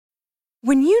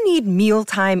When you need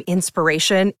mealtime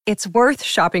inspiration, it's worth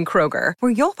shopping Kroger,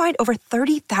 where you'll find over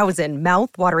 30,000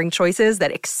 mouth-watering choices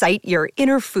that excite your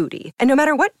inner foodie. And no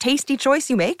matter what tasty choice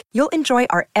you make, you'll enjoy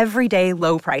our everyday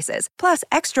low prices, plus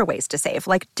extra ways to save,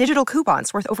 like digital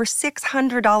coupons worth over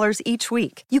 $600 each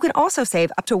week. You can also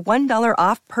save up to $1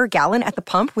 off per gallon at the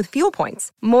pump with fuel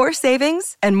points. More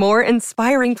savings and more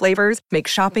inspiring flavors make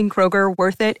shopping Kroger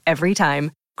worth it every time.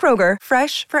 Kroger,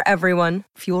 fresh for everyone.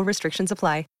 Fuel restrictions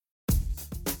apply.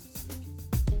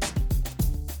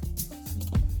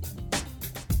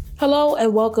 Hello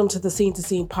and welcome to the Scene to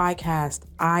Scene podcast.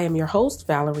 I am your host,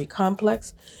 Valerie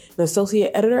Complex, an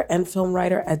associate editor and film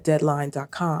writer at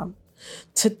Deadline.com.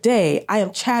 Today, I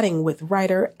am chatting with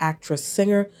writer, actress,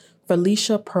 singer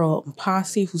Phylicia Pearl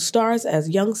Mpasi, who stars as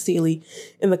young Celie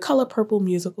in the Color Purple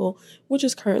musical, which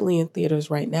is currently in theaters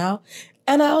right now.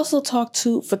 And I also talked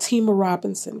to Fatima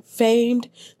Robinson, famed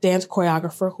dance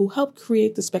choreographer who helped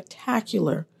create the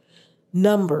spectacular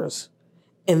numbers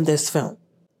in this film.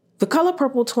 The Color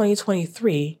Purple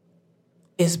 2023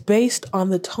 is based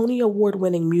on the Tony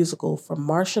Award-winning musical from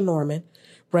Marsha Norman,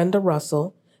 Brenda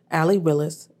Russell, Allie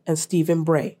Willis, and Stephen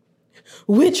Bray,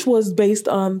 which was based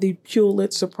on the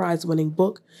Pulitzer Prize-winning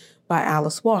book by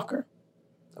Alice Walker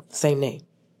of the same name.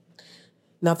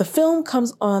 Now, the film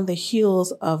comes on the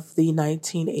heels of the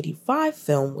 1985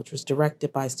 film, which was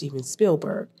directed by Steven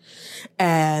Spielberg,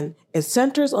 and it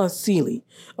centers on Celie,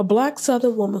 a Black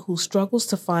Southern woman who struggles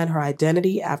to find her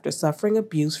identity after suffering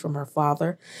abuse from her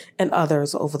father and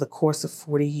others over the course of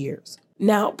 40 years.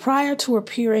 Now, prior to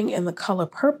appearing in The Color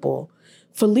Purple,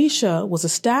 Phylicia was a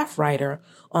staff writer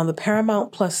on the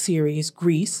Paramount Plus series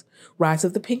Grease, Rise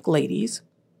of the Pink Ladies,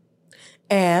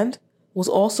 and was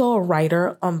also a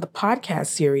writer on the podcast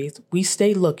series We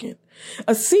Stay Looking,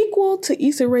 a sequel to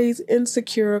Issa Rae's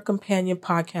Insecure companion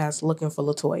podcast Looking for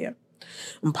LaToya.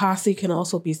 Mpasi can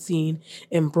also be seen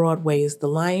in Broadway's The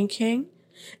Lion King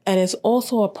and is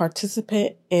also a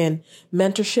participant in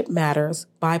Mentorship Matters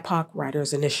BIPOC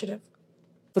Writers Initiative.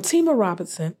 Fatima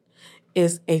Robinson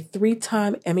is a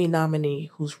 3-time Emmy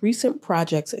nominee whose recent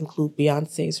projects include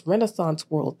Beyoncé's Renaissance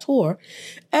World Tour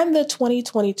and the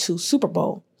 2022 Super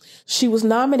Bowl. She was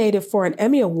nominated for an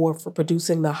Emmy Award for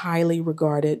producing the highly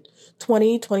regarded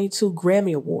 2022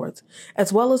 Grammy Awards,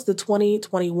 as well as the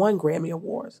 2021 Grammy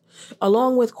Awards,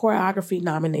 along with choreography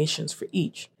nominations for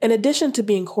each. In addition to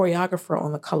being choreographer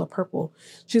on The Color Purple,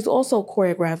 she's also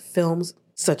choreographed films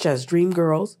such as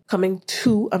Dreamgirls, Coming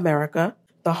to America,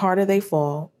 The Harder They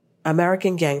Fall,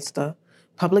 American Gangsta,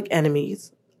 Public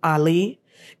Enemies, Ali,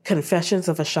 Confessions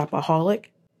of a Shopaholic,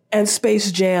 and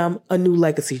Space Jam: A New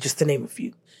Legacy, just to name a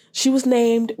few. She was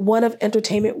named one of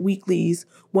Entertainment Weekly's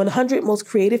 100 Most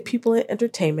Creative People in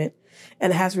Entertainment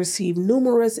and has received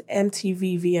numerous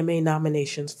MTV VMA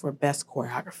nominations for Best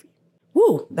Choreography.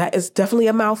 Woo, that is definitely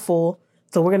a mouthful,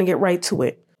 so we're going to get right to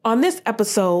it. On this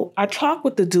episode, I talk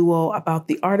with the duo about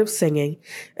the art of singing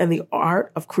and the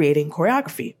art of creating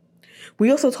choreography.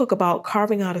 We also talk about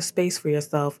carving out a space for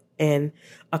yourself in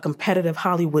a competitive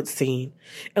Hollywood scene.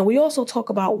 And we also talk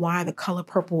about why The Color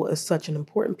Purple is such an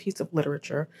important piece of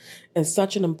literature and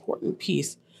such an important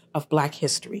piece of Black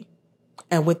history.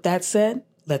 And with that said,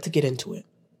 let's get into it.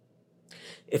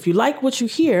 If you like what you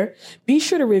hear, be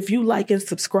sure to review, like, and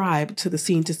subscribe to the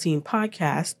Scene to Scene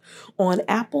podcast on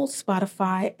Apple,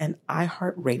 Spotify, and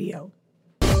iHeartRadio.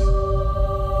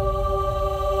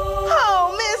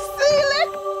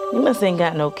 You must ain't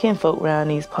got no kinfolk around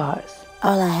these parts.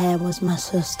 All I had was my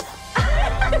sister.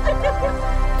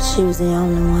 She was the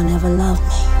only one ever loved me.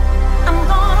 I'm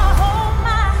gonna hold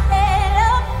my head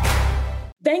up.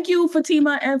 Thank you,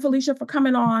 Fatima and Phylicia, for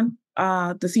coming on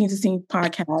the Scene to Scene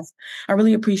podcast. I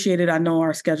really appreciate it. I know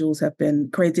our schedules have been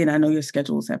crazy, and I know your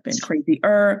schedules have been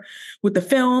crazier with the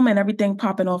film and everything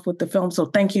popping off with the film. So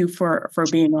thank you for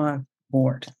being on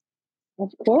board.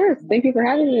 Of course. Thank you for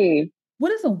having me.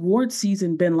 What has award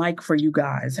season been like for you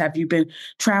guys? Have you been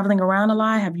traveling around a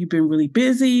lot? Have you been really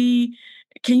busy?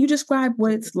 Can you describe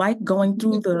what it's like going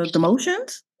through the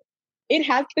motions? It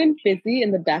has been busy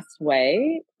in the best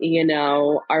way. You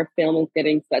know, our film is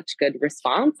getting such good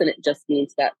response, and it just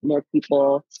means that more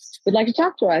people would like to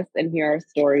talk to us and hear our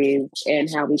stories and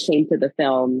how we came to the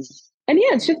film. And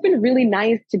yeah, it's just been really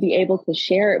nice to be able to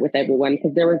share it with everyone,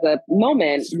 because there was a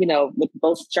moment, you know, with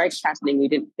both strikes happening, we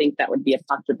didn't think that would be a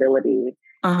possibility.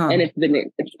 And it's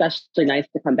been especially nice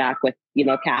to come back with, you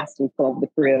know, cast and some of the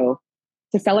crew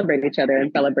to celebrate each other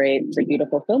and celebrate the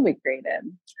beautiful film we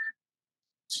created.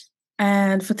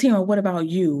 And Fatima, what about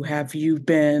you? Have you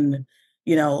been,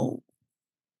 you know,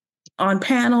 on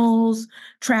panels,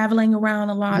 traveling around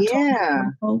a lot?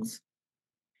 Yeah. Folks?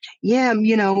 Yeah,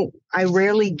 I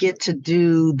rarely get to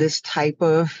do this type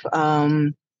of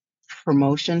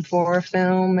promotion for a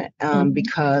film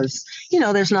because,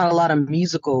 there's not a lot of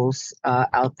musicals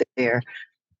out there.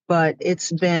 But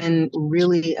it's been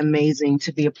really amazing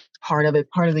to be a part of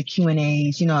it, part of the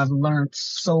Q&As. I've learned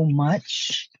so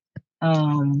much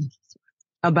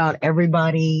about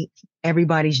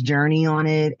everybody's journey on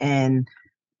it. And,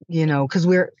 because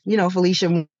we're,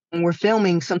 Phylicia, when we're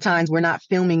filming, sometimes we're not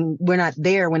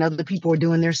there when other people are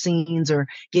doing their scenes or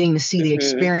getting to see the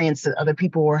experience that other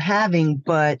people were having.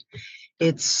 But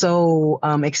it's so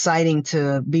exciting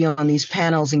to be on these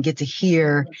panels and get to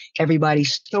hear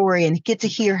everybody's story and get to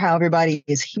hear how everybody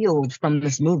is healed from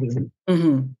this movie.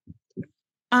 Do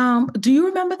you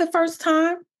remember the first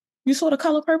time you saw The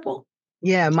Color Purple?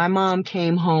 Yeah, my mom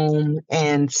came home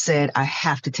and said, I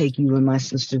have to take you and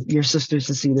your sisters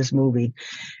to see this movie.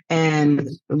 And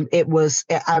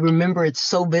I remember it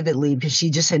so vividly because she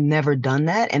just had never done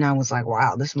that. And I was like,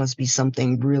 wow, this must be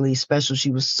something really special. She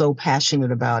was so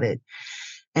passionate about it.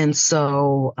 And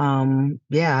so,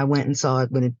 I went and saw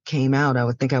it when it came out. I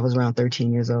would think I was around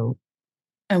 13 years old.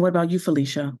 And what about you,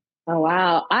 Phylicia? Oh,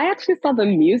 wow. I actually saw the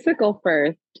musical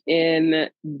first in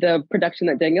the production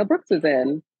that Danielle Brooks was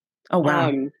in. Oh,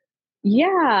 wow.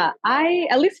 Yeah, I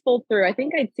at least pulled through. I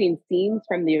think I'd seen scenes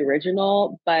from the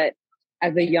original, but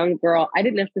as a young girl, I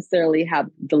didn't necessarily have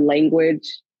the language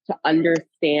to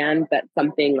understand that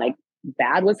something like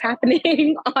bad was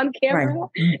happening on camera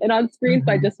and on screen.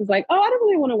 So I just was like, oh, I don't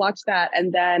really want to watch that.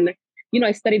 And then,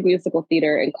 I studied musical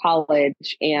theater in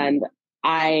college and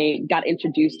I got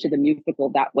introduced to the musical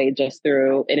that way, just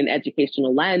through in an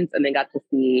educational lens, and then got to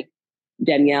see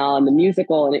Danielle in the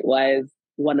musical. And it was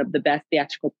one of the best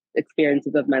theatrical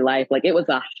experiences of my life. Like, it was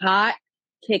a hot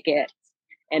ticket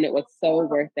and it was so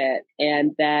worth it.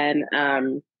 And then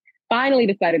finally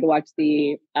decided to watch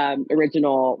the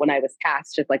original when I was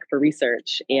cast, just like for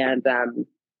research. And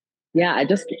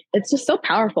it's just so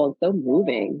powerful and so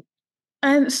moving.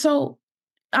 And so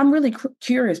I'm really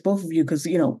curious, both of you, because,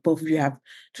 both of you have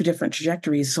two different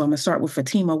trajectories. So I'm going to start with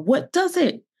Fatima. What does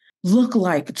it look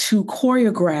like to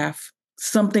choreograph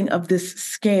something of this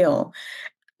scale?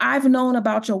 I've known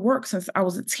about your work since I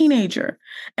was a teenager.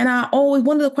 And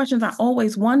one of the questions I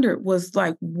always wondered was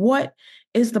like, what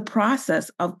is the process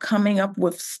of coming up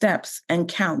with steps and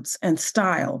counts and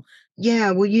style?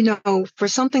 Yeah, well, for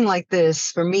something like this,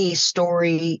 for me,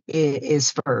 story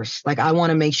is first. Like, I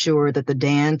want to make sure that the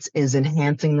dance is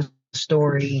enhancing the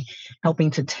story,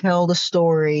 helping to tell the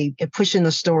story, and pushing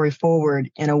the story forward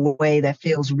in a way that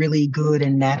feels really good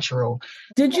and natural.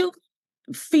 Did you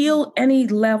feel any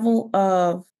level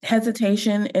of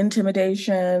hesitation,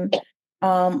 intimidation,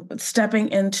 stepping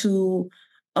into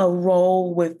a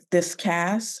role with this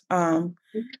cast?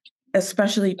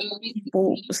 Especially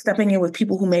people stepping in with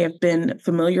people who may have been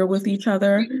familiar with each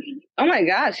other? Oh my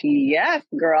gosh, yes,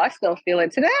 girl. I still feel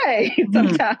it today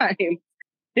sometimes.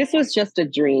 This was just a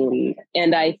dream.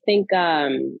 And I think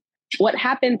what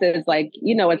happens is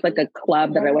it's like a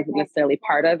club that I wasn't necessarily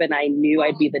part of. And I knew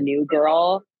I'd be the new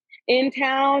girl in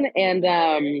town. And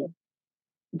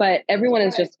but everyone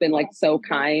has just been like so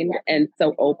kind and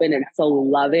so open and so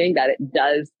loving that it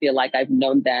does feel like I've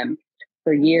known them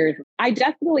for years. I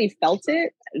definitely felt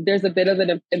it. There's a bit of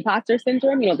an imposter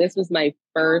syndrome. This was my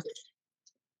first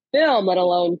film, let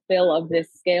alone film of this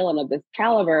scale and of this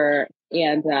caliber.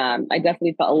 And I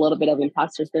definitely felt a little bit of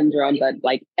imposter syndrome, but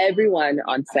like everyone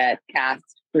on set, cast,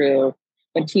 crew,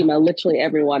 Fatima, literally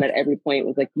everyone at every point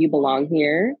was like, you belong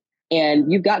here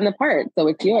and you've gotten the part. So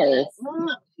it's yours.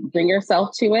 Bring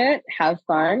yourself to it. Have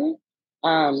fun.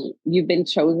 You've been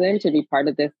chosen to be part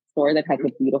of this story that has a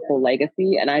beautiful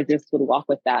legacy, and I just would walk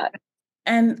with that.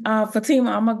 And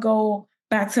Fatima, I'm gonna go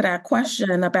back to that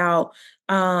question about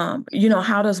how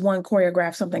does one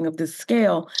choreograph something of this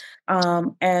scale,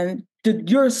 and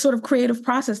your sort of creative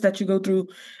process that you go through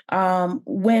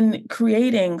when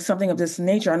creating something of this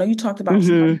nature. I know you talked about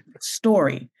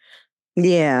story.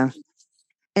 Yeah,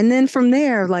 and then from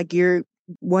there, like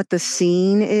what the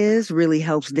scene is really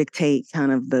helps dictate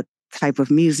kind of the type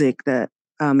of music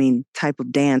type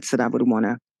of dance that I would want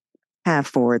to have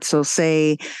for it. So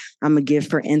say I'm gonna give,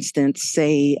 for instance,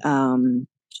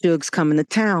 Suge's coming to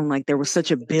town. Like, there was such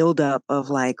a buildup of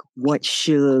like what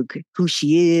Suge, who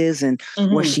she is and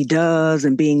what she does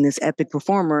and being this epic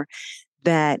performer,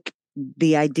 that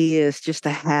the idea is just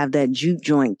to have that juke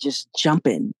joint just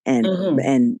jumping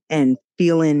and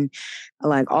feeling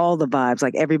like all the vibes,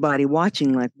 like everybody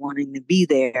watching, like wanting to be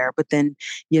there. But then,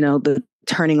 the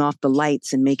turning off the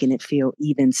lights and making it feel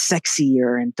even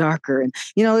sexier and darker. And,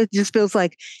 it just feels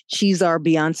like she's our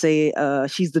Beyonce.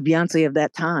 She's the Beyonce of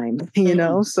that time,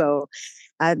 So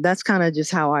that's kind of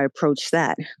just how I approach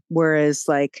that. Whereas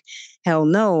like, hell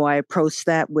no, I approach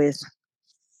that with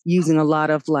using a lot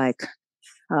of like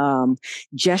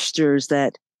gestures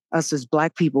that us as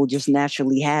Black people just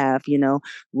naturally have,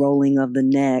 rolling of the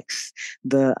necks,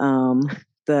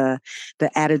 the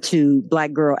attitude,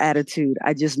 Black girl attitude.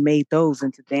 I just made those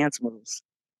into dance moves.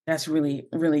 That's really,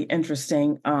 really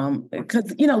interesting.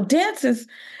 Because, dance is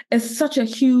such a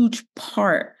huge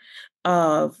part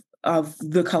of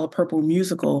the Color Purple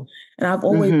musical. And I've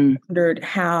always wondered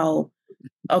how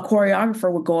a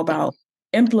choreographer would go about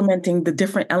implementing the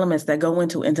different elements that go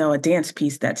into a dance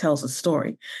piece that tells a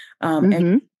story.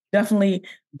 And definitely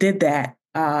did that.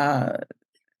 The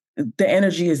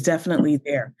energy is definitely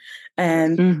there.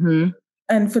 And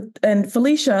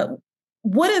Phylicia,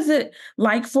 what is it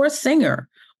like for a singer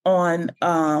on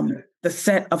the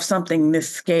set of something this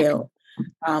scale?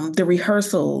 The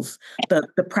rehearsals,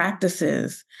 the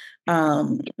practices,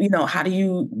 how do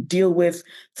you deal with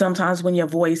sometimes when your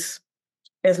voice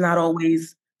is not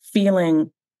always feeling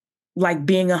like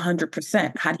being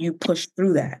 100%? How do you push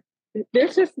through that?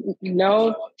 There's just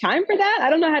no time for that. I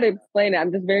don't know how to explain it.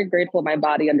 I'm just very grateful my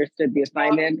body understood the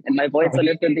assignment and my voice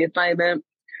understood the assignment.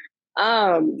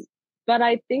 But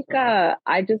I think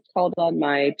I just called on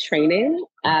my training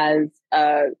as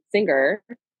a singer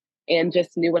and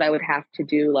just knew what I would have to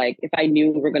do. Like if I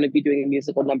knew we were going to be doing a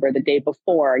musical number the day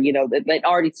before, that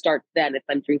already starts then. If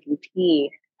I'm drinking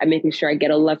tea, I'm making sure I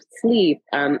get enough sleep.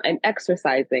 I'm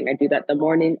exercising. I do that the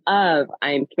morning of.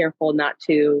 I'm careful not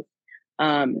to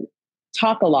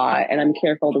talk a lot, and I'm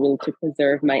careful to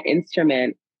preserve my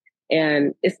instrument.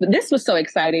 And this was so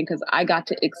exciting because I got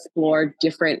to explore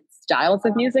different styles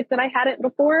of music that I hadn't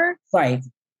before. Right.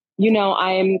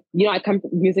 I come from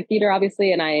music theater,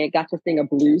 obviously, and I got to sing a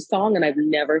blues song, and I've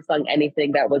never sung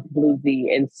anything that was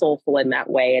bluesy and soulful in that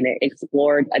way. And it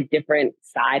explored a different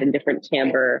side and different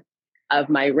timbre of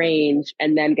my range.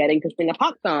 And then getting to sing a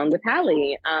pop song with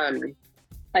Hallie,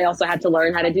 I also had to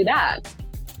learn how to do that.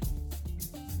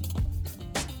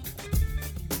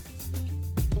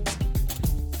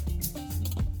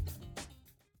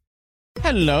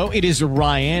 Hello, it is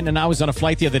Ryan, and I was on a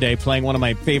flight the other day playing one of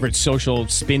my favorite social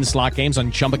spin slot games on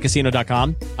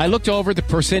ChumbaCasino.com. I looked over at the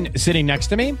person sitting next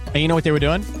to me, and you know what they were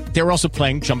doing? They were also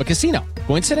playing Chumba Casino.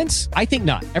 Coincidence? I think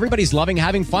not. Everybody's loving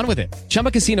having fun with it.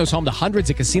 Chumba Casino is home to hundreds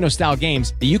of casino-style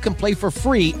games that you can play for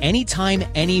free anytime,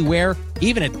 anywhere,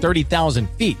 even at 30,000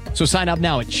 feet. So sign up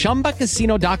now at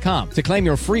ChumbaCasino.com to claim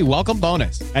your free welcome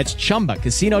bonus. That's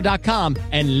ChumbaCasino.com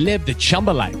and live the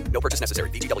Chumba life. No purchase necessary.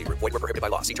 VGW. Void were prohibited by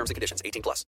law. See terms and conditions.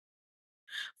 18+.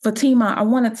 Fatima, I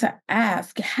wanted to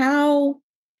ask how,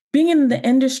 being in the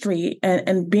industry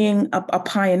and being a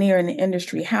pioneer in the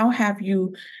industry, how have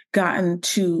you gotten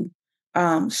to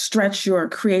stretch your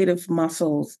creative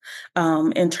muscles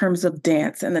in terms of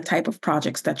dance and the type of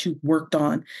projects that you've worked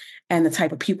on and the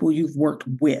type of people you've worked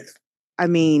with? I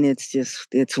mean,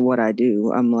 it's what I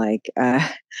do. I'm like, I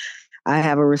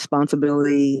have a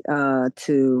responsibility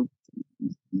to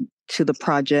the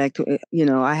project.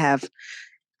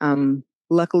 I'm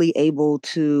luckily able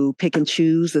to pick and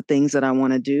choose the things that I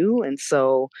want to do. And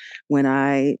so when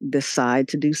I decide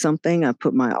to do something, I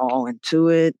put my all into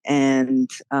it. And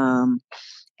when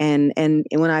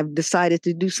I've decided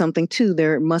to do something too,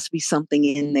 there must be something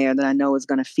in there that I know is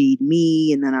going to feed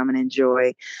me and then I'm going to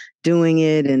enjoy doing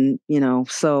it. And,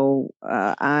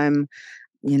 I'm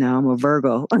a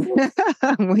Virgo.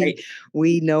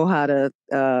 we know how to,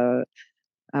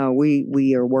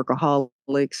 we are workaholics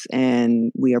and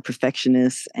we are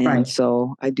perfectionists. And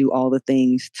so I do all the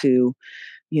things to,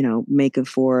 make it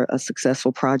for a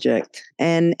successful project.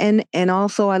 And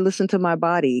also I listen to my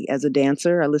body as a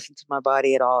dancer. I listen to my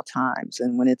body at all times.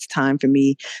 And when it's time for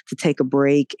me to take a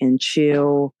break and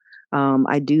chill,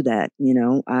 I do that.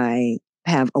 I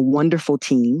have a wonderful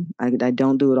team. I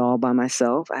don't do it all by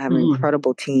myself. I have an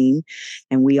incredible team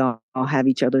and we all have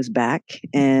each other's back.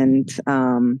 And,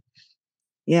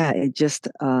 it just,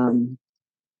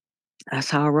 that's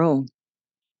how I roll.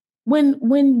 When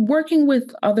working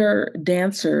with other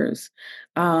dancers,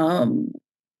 who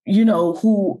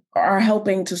are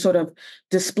helping to sort of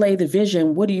display the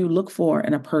vision, what do you look for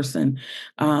in a person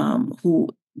who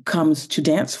comes to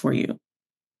dance for you?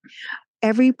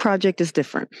 Every project is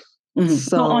different.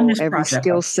 So on this every project,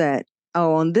 skill set.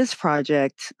 On this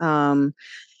project, we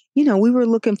were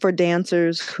looking for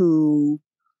dancers who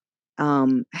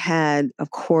had,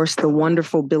 of course, the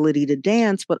wonderful ability to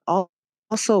dance, but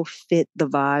also fit the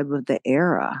vibe of the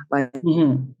era. Like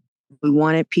we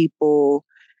wanted people,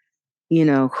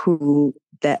 who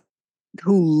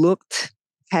looked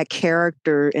had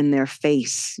character in their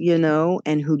face,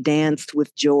 and who danced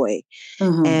with joy,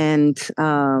 and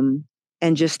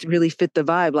just really fit the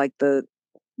vibe. Like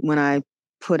when I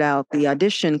put out the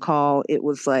audition call, it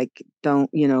was like, don't,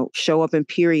 show up in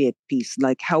period piece,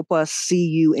 like help us see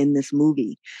you in this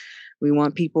movie. We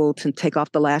want people to take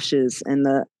off the lashes and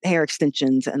the hair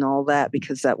extensions and all that,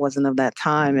 because that wasn't of that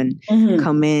time, and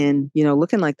come in,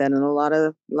 looking like that. And a lot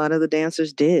of the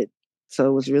dancers did. So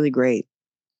it was really great.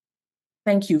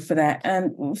 Thank you for that.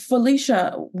 And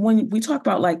Phylicia, when we talk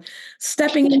about like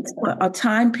stepping into a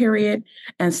time period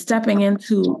and stepping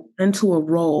into a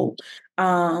role,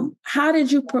 how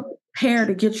did you prepare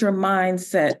to get your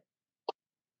mindset,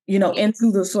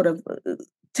 into the sort of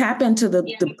tap into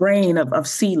the brain of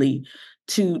Celie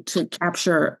to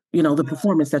capture, the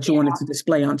performance that you wanted to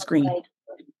display on screen?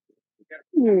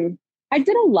 I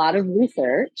did a lot of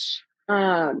research.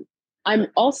 I'm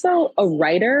also a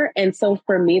writer. And so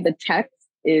for me, the text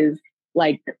is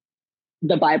like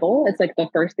the Bible. It's like the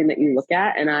first thing that you look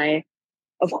at. And I,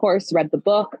 of course, read the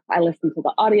book. I listened to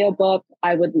the audiobook.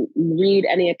 I would read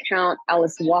any account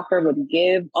Alice Walker would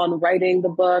give on writing the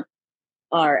book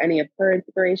or any of her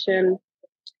inspiration.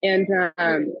 And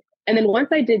then once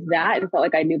I did that and felt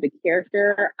like I knew the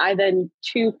character, I then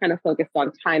too kind of focused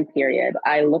on time period.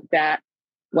 I looked at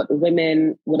what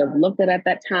women would have looked at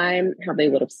that time, how they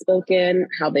would have spoken,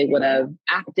 how they would have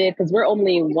acted, because we're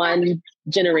only one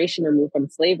generation removed from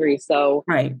slavery. So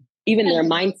even their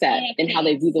mindset and how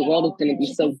they view the world is going to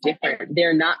be so different.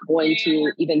 They're not going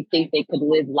to even think they could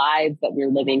live lives that we're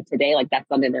living today. Like that's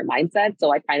not in their mindset.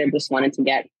 So I kind of just wanted to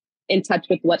get in touch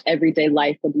with what everyday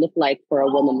life would look like for a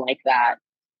woman like that.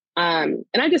 And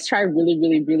I just try really,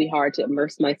 really, really hard to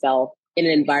immerse myself in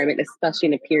an environment, especially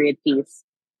in a period piece,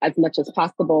 as much as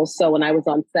possible. So when I was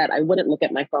on set, I wouldn't look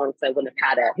at my phone because I wouldn't have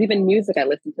had it. Even music, I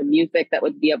listened to music that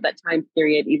would be of that time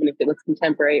period, even if it was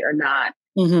contemporary or not.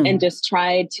 And just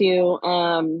try to,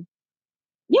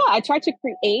 I tried to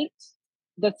create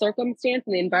the circumstance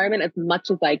and the environment as much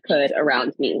as I could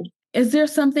around me. Is there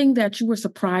something that you were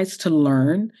surprised to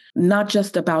learn, not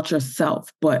just about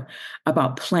yourself, but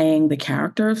about playing the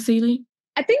character of Celie?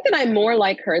 I think that I'm more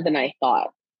like her than I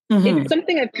thought. It's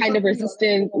something I've kind of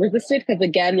resisted because,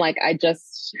 again, like I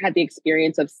just had the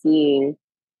experience of seeing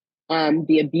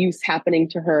the abuse happening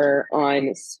to her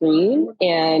on screen.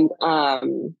 And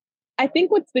I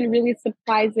think what's been really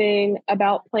surprising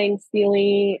about playing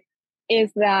Celie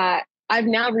is that I've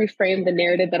now reframed the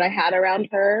narrative that I had around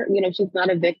her. She's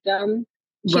not a victim.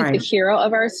 She's the hero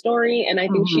of our story. And I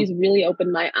think she's really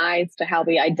opened my eyes to how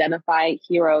we identify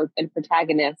heroes and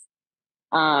protagonists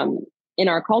in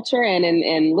our culture and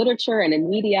in literature and in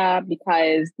media,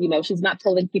 because, she's not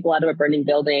pulling people out of a burning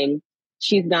building.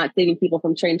 She's not saving people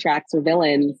from train tracks or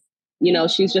villains.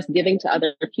 She's just giving to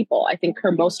other people. I think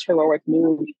her most heroic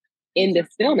move in this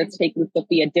film is taking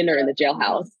Sophia dinner in the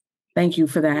jailhouse. Thank you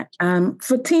for that.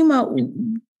 Fatima,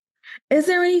 is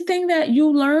there anything that you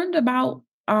learned about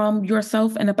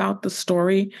yourself and about the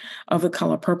story of The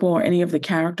Color Purple or any of the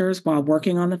characters while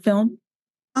working on the film?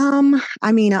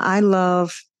 I mean, I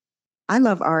love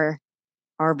our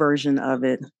version of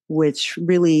it, which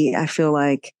really I feel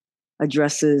like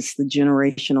addresses the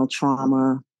generational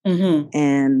trauma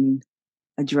and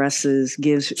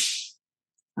gives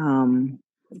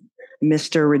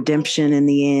Mr. Redemption in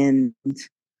the end,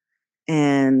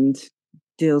 and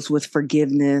deals with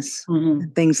forgiveness,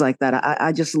 things like that.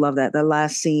 I just love that. The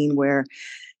last scene where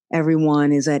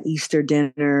everyone is at Easter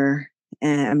dinner,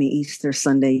 and Easter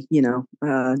Sunday,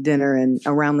 dinner, and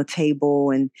around the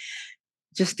table, and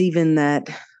just even that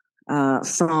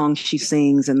song she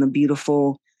sings and the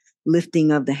beautiful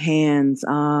lifting of the hands,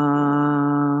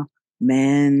 amen.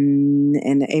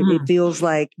 And it feels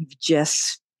like you've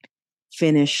just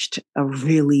finished a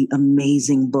really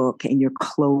amazing book and you're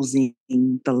closing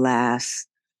the last,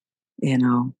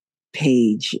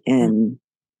 page in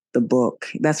the book.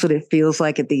 That's what it feels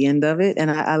like at the end of it.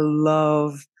 And I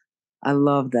love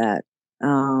that.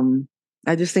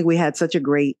 I just think we had such a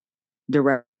great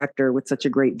director with such a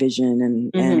great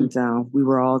vision, and we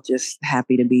were all just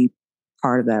happy to be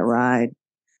part of that ride.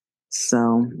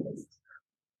 So,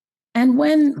 and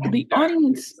when the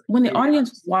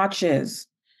audience watches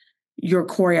your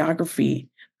choreography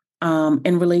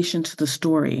in relation to the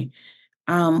story,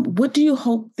 what do you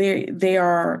hope they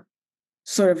are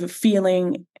sort of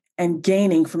feeling and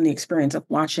gaining from the experience of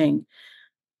watching,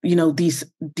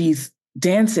 these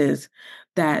dances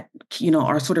that,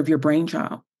 are sort of your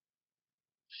brainchild?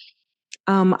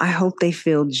 I hope they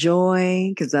feel joy,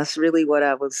 because that's really what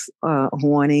I was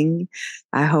wanting.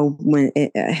 I hope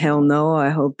I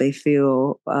hope they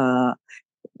feel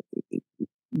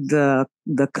the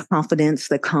confidence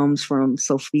that comes from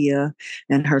Sophia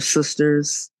and her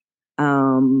sisters.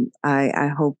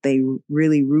 I hope they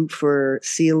really root for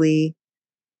Celie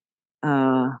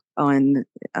and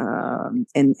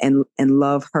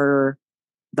love her,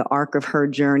 the arc of her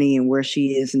journey and where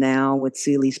she is now with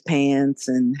Celie's pants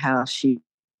and how she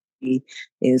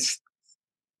is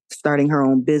starting her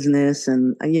own business.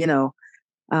 And,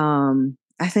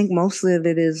 I think most of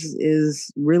it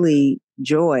is really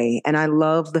joy. And I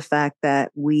love the fact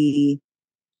that we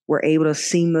were able to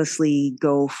seamlessly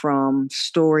go from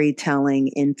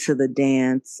storytelling into the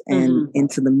dance and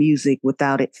into the music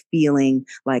without it feeling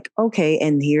like, okay,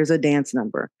 and here's a dance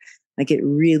number. Like it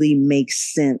really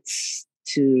makes sense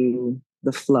to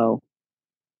the flow.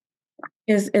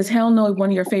 Is Hell No one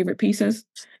of your favorite pieces?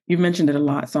 You've mentioned it a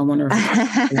lot, so I wonder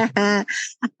if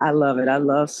I love it. I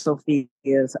love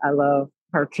Sophia's. I love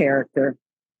her character,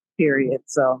 period.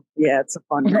 So yeah, it's a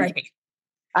fun one. Right.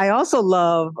 I also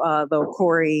love the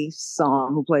Corey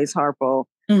song, who plays Harpo.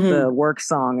 The work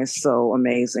song is so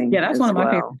amazing. Yeah, that's one of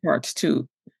my favorite parts too.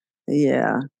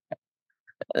 Yeah.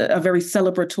 A very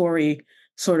celebratory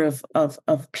sort of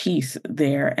piece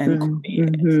there, and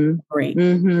great.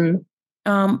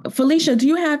 Phylicia, do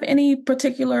you have any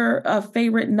particular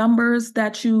favorite numbers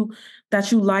that you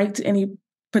liked? Any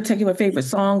particular favorite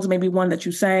songs? Maybe one that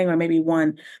you sang, or maybe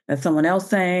one that someone else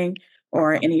sang,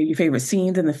 or any of your favorite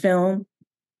scenes in the film?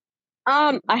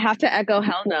 I have to echo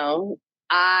Hell No.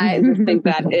 I just think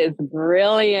that is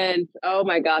brilliant. Oh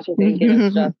my gosh, I think it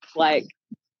is just like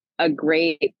a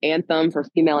great anthem for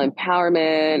female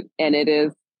empowerment, and it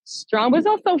is strong, but it's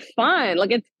also fun.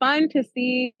 Like it's fun to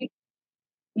see,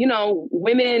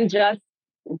 women just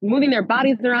moving their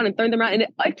bodies around and throwing them around, and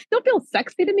it still feels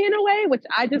sexy to me in a way, which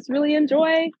I just really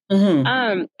enjoy.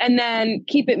 And then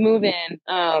Keep It Moving,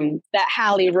 that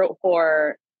Halle wrote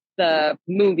for the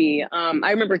movie.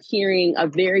 I remember hearing a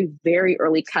very, very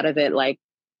early cut of it, like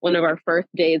one of our first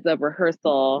days of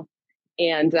rehearsal.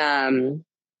 And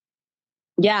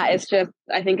it's just,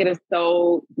 I think it is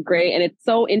so great. And it's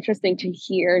so interesting to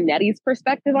hear Nettie's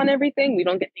perspective on everything. We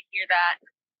don't get to hear that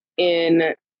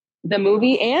in the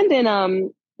movie and in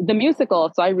the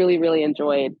musical. So I really, really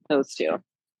enjoyed those two.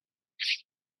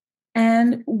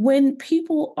 And when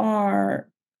people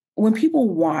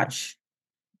watch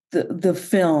the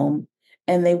film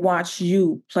and they watch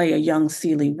you play a young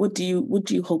Celie, what do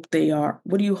you hope they are?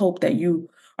 What do you hope that you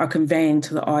are conveying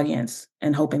to the audience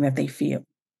and hoping that they feel?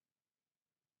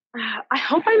 I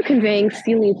hope I'm conveying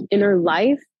Celie's inner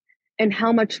life and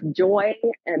how much joy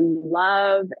and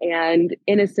love and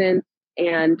innocence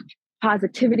and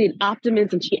positivity and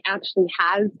optimism she actually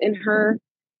has in her.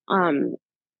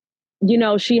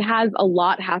 She has a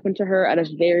lot happen to her at a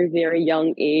very, very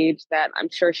young age that I'm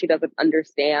sure she doesn't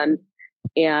understand.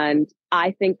 And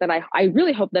I think that I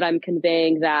really hope that I'm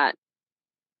conveying that,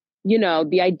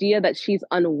 the idea that she's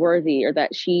unworthy or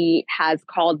that she has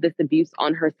called this abuse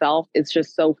on herself is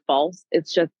just so false.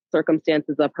 It's just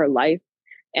circumstances of her life.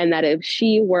 And that if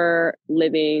she were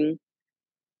living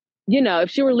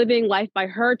life by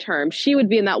her terms, she would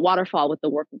be in that waterfall with the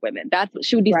work of women.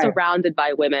 She would be surrounded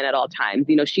by women at all times.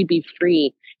 She'd be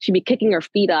free. She'd be kicking her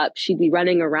feet up. She'd be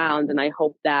running around. And I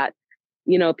hope that,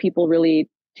 people really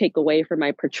take away from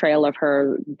my portrayal of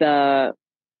her the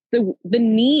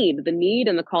need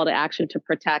and the call to action to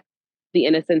protect the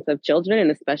innocence of children, and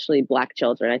especially Black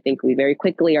children. I think we very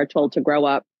quickly are told to grow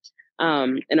up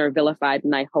and are vilified.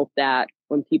 And I hope that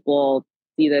when people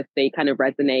see this, they kind of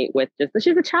resonate with just that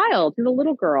she's a child, she's a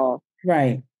little girl.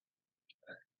 Right.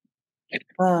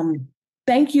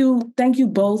 Thank you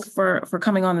both for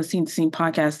coming on the Scene to Scene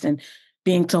podcast and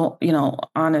being so,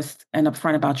 honest and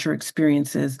upfront about your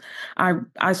experiences.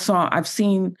 I've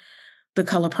seen The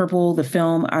Color Purple, the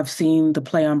film, I've seen the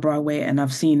play on Broadway, and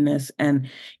I've seen this. And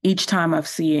each time I've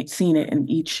seen it in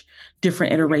each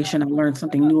different iteration, I've learned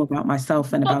something new about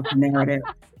myself and about the narrative.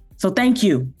 So thank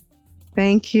you.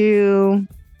 Thank you.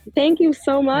 Thank you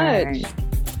so much. Right.